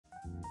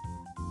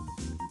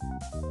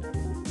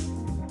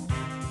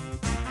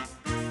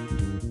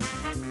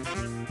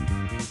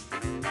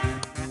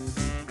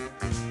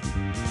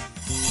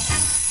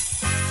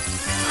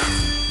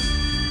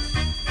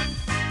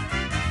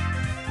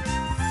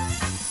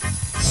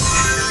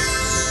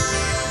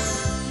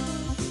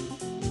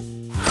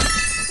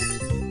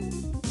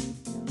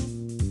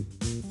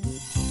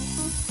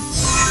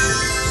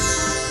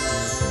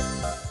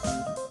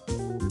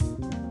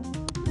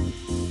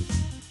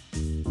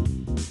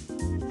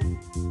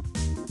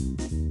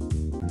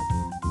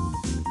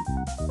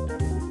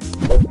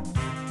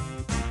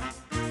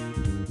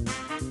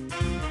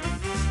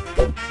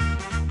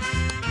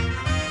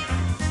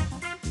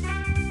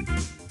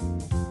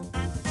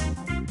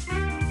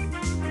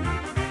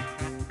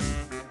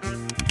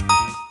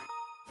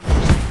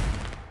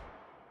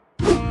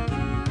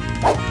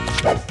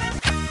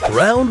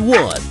Round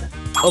 1.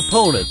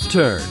 Opponent's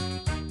turn.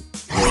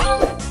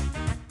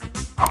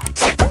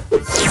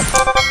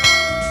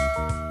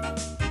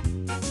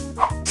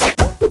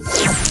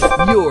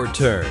 Your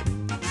turn.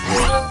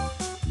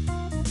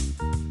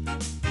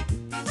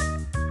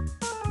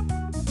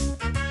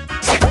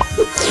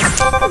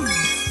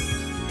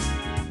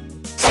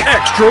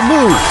 Extra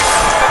move.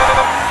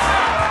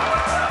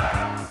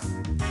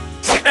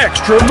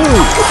 Extra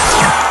move.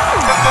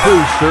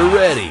 Booster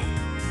ready.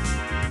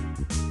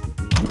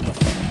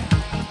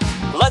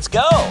 Let's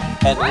go!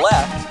 And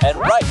left and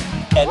right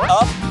and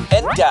up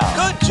and down.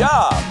 Good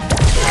job!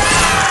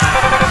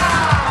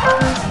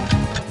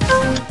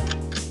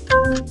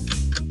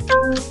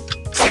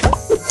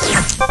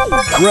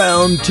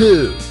 Round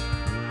 2.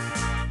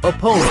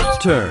 Opponent's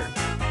turn.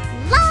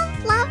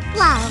 Love, love,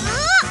 love.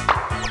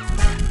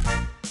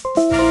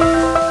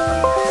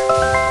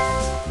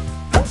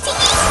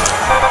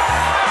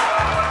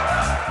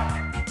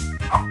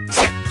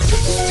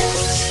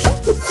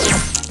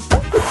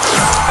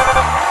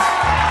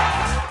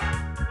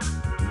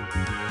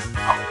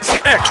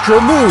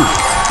 Extra move.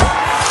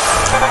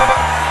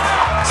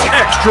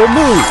 Extra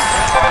move.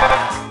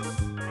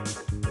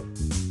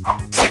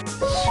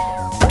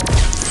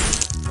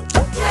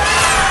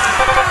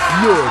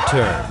 Your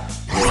turn.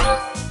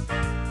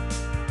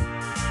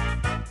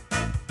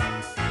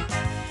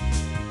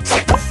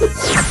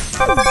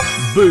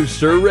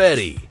 Booster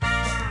ready.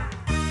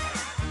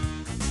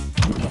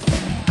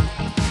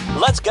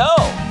 Let's go!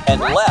 And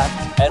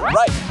left and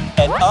right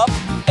and up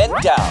and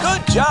down.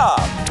 Good job!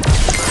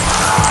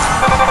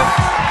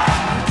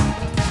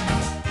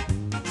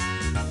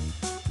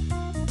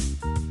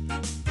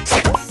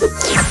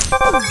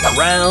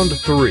 Round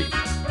 3.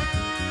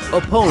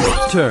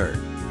 Opponent's turn.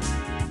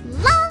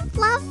 Love,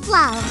 love,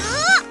 love.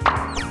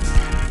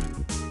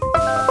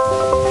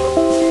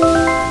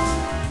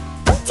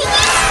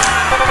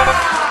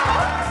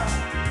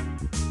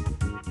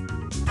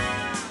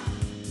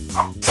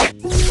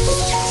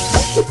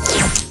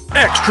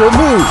 Extra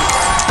move.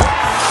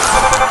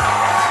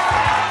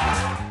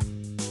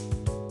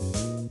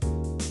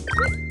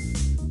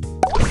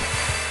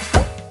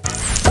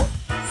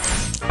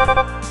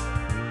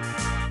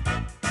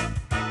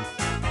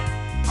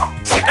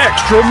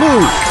 Extra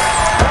move.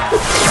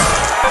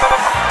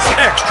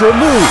 Extra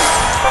move.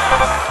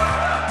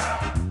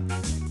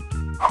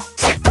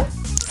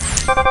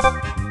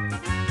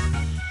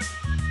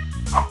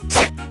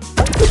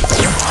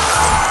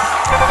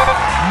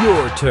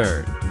 Your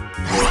turn.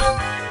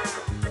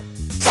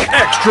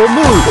 Extra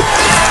move.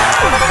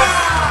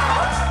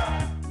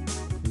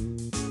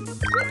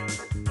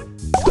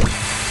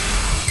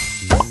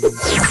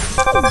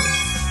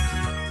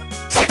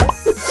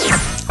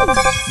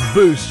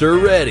 Booster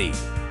ready.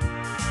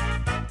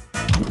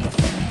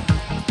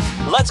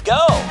 Let's go!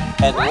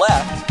 And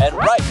left and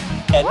right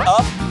and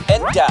up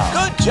and down.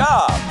 Good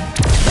job!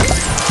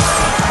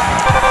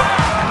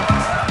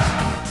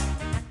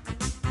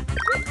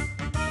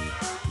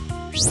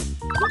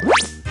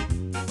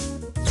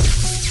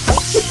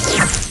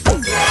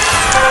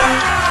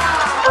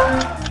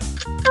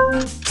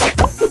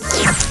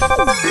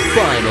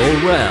 Final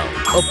round.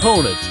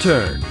 Opponent's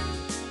turn.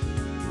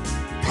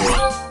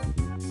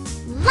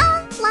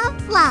 Love,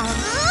 love, love.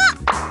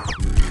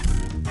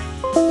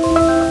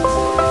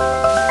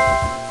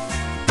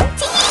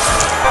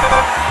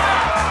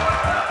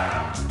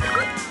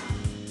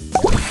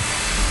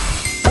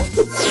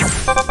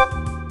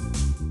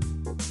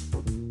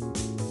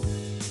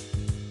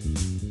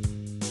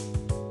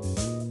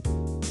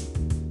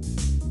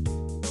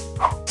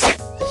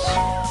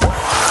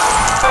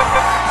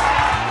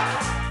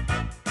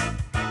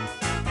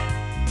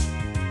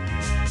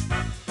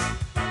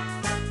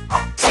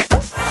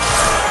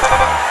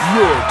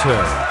 Your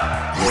turn.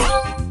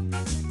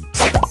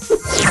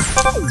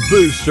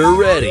 Booster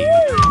ready.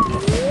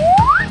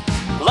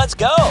 Let's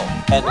go!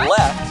 And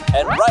left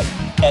and right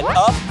and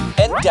up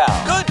and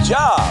down. Good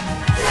job!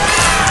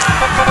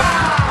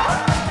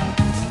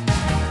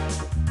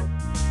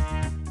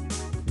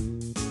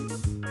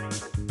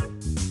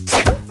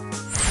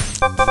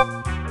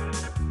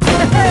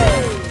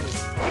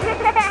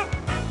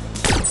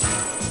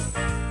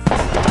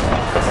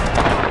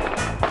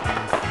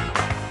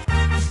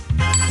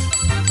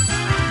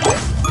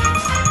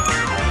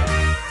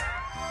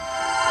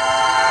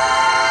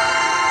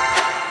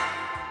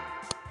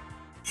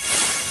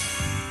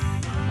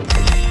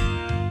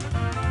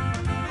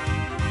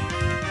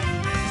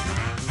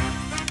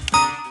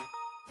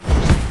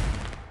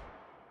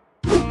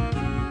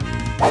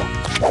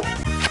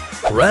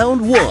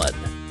 Round 1.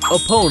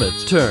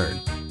 Opponent's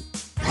turn.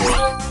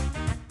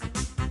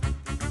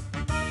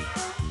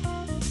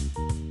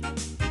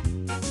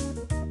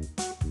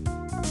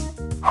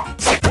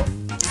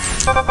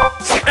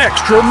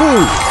 Extra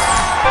move!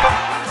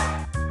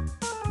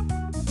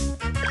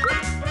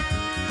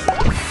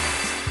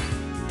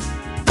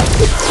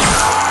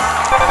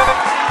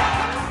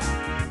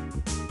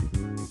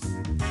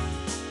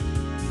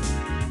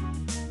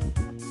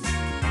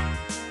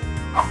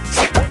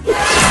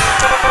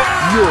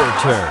 Your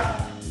turn.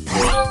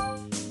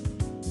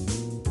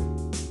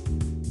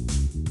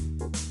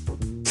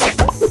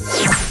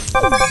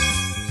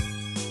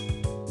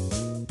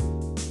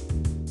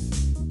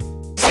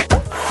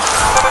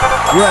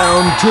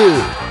 Round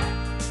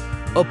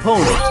 2.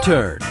 Opponent's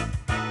turn.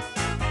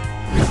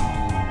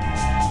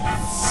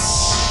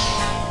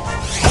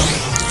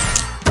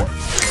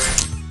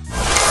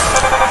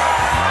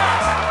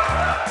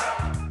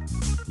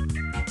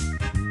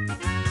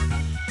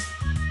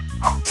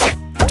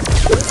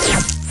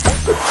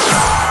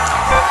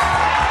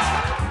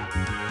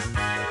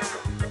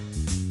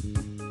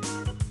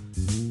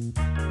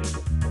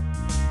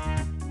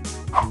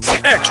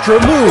 Extra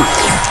move!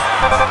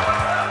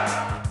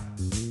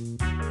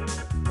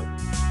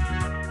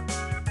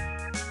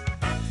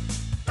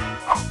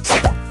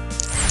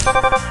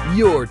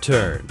 Your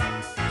turn.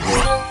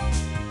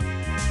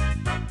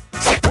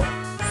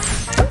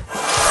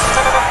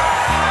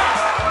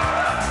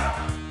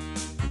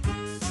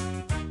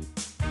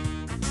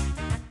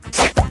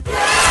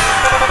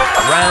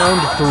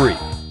 Round 3.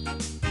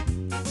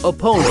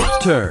 Opponent's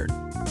turn.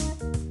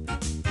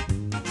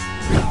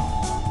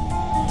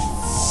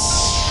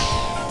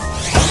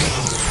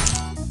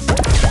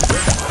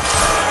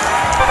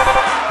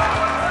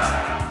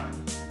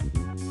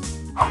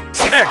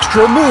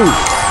 Extra move!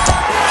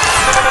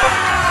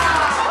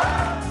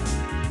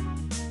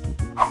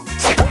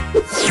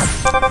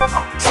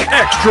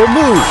 Extra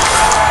move!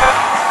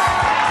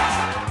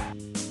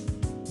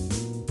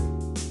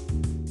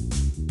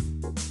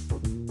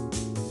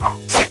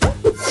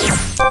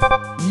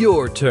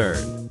 Your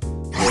turn.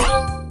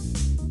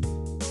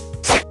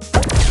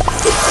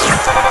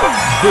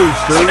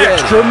 Booster ready.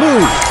 Extra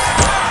move!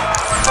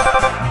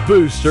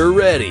 Booster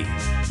ready.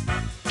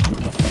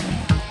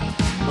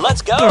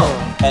 Let's go!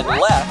 And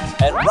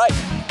left and right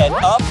and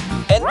up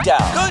and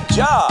down. Good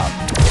job!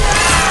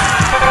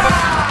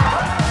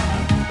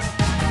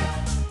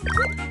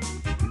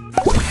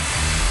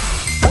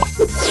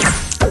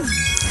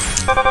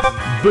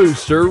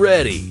 Booster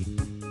ready.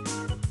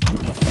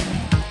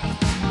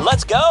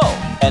 Let's go!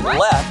 And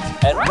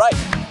left and right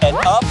and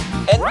up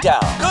and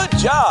down. Good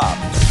job!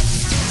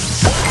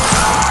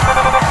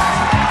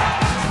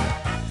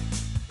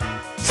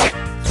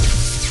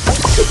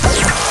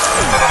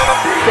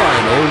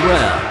 Final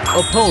round.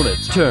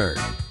 Opponent's turn.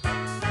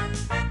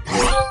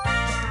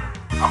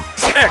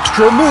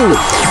 Extra move!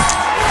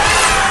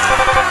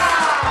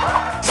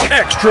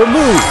 Extra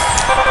move!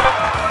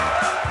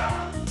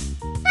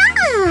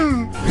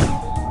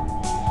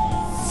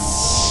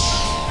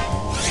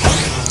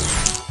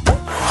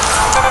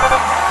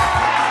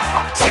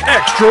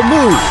 Extra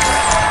move!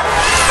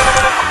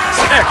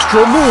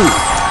 Extra move!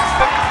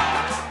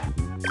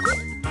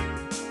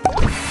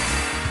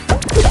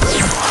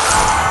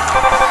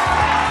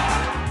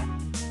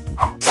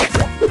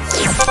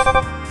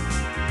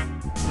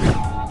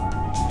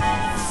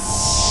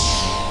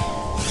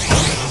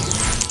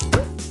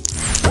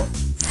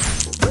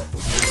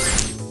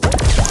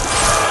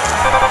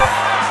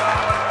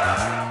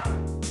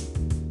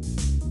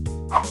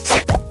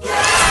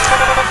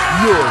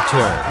 Your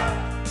turn.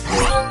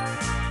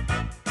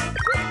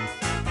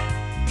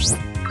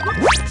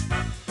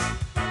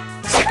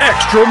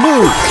 Extra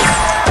move!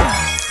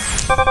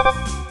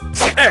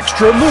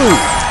 Extra move!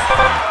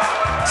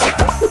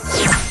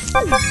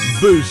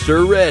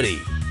 Booster ready.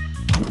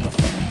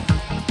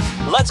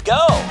 Let's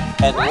go!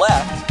 And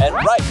left and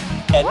right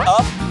and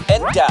up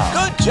and down.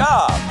 Good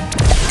job!